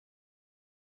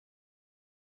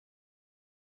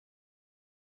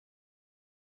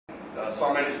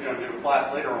Sergeant Major is going to do a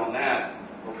class later on that,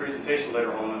 or presentation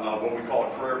later on, what we call a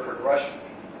career progression.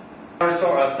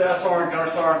 Staff Sergeant, Gunner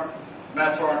Sergeant,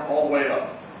 Master Sergeant, all the way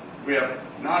up. We have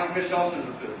non-commissioned officers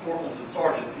with the corporals and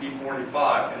sergeants,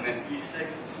 E45, and then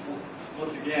E6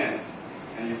 splits again,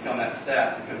 and you become that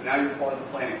staff, because now you're part of the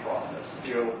planning process.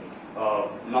 You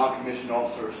go non-commissioned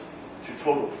officers to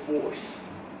total force,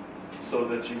 so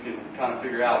that you can kind of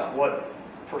figure out what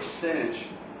percentage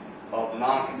of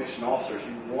non-commissioned officers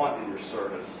you want in your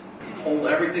service. You hold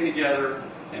everything together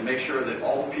and make sure that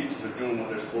all the pieces are doing what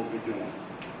they're supposed to be doing.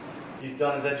 He's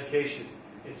done his education.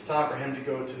 It's time for him to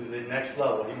go to the next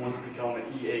level. He wants to become an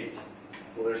E8.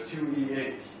 Well, there's 2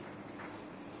 E8s.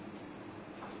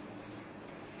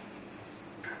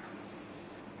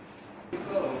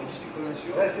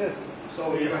 Yes, yes.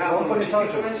 So you have a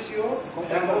logistical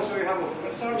NCO, and also you have a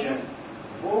first sergeant. Yes.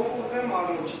 Both of them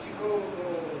are logistical.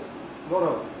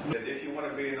 If you want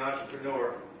to be an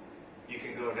entrepreneur, you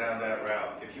can go down that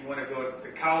route. If you want to go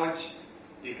to college,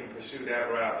 you can pursue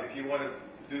that route. If you want to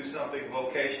do something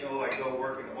vocational, like go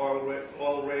work in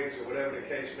oil rigs or whatever the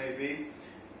case may be,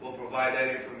 we'll provide that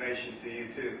information to you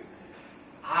too.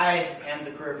 I am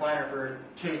the career planner for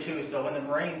 2-2, so when the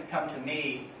Marines come to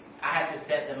me, I have to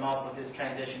set them up with this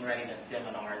transition readiness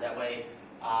seminar. That way,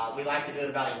 we like to do it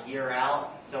about a year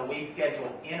out, so we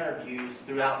schedule interviews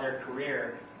throughout their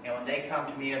career, and when they come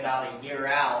to me about a year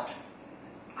out,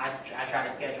 I try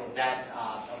to schedule that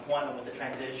appointment with the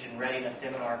transition readiness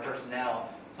seminar personnel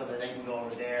so that they can go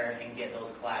over there and get those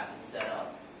classes set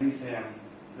up. Him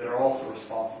that are also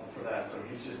responsible for that, so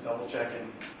he's just double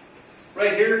checking.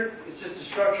 Right here, it's just a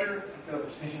structure.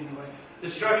 The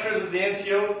structure of the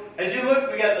NCO. As you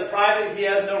look, we got the private. He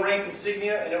has no rank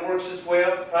insignia, and it works its way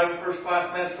up. Private first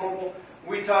class, master corporal.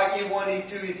 We talk E1,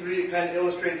 E2, E3. It kind of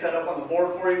illustrates that up on the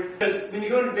board for you. Because when you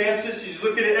go to BAM Sys, you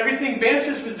look at it. Everything BAM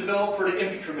Sys was developed for the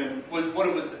infantrymen. Was what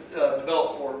it was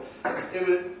developed for.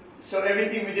 So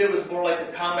everything we did was more like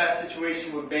a combat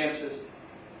situation with BAM Sys.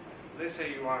 Let's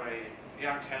say you are a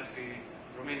young, healthy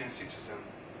Romanian citizen,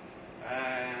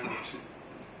 and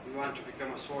you want to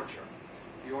become a soldier.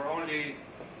 Your only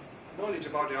knowledge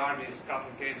about the army is a couple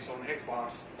of games on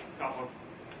Xbox, a couple of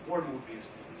war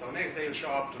movies. So next day you show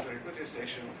up to the recruiting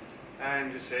station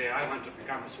and you say, I want to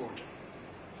become a soldier.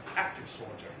 Active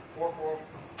soldier.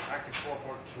 Active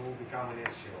corporal to become an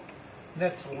NCO.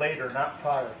 That's later, not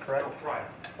prior, correct? No, prior.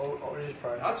 Oh, it is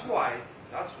prior. That's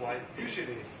why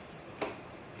usually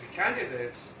the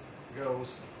candidates go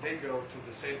to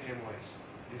the same MOS.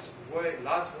 It's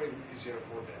lots way easier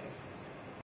for them.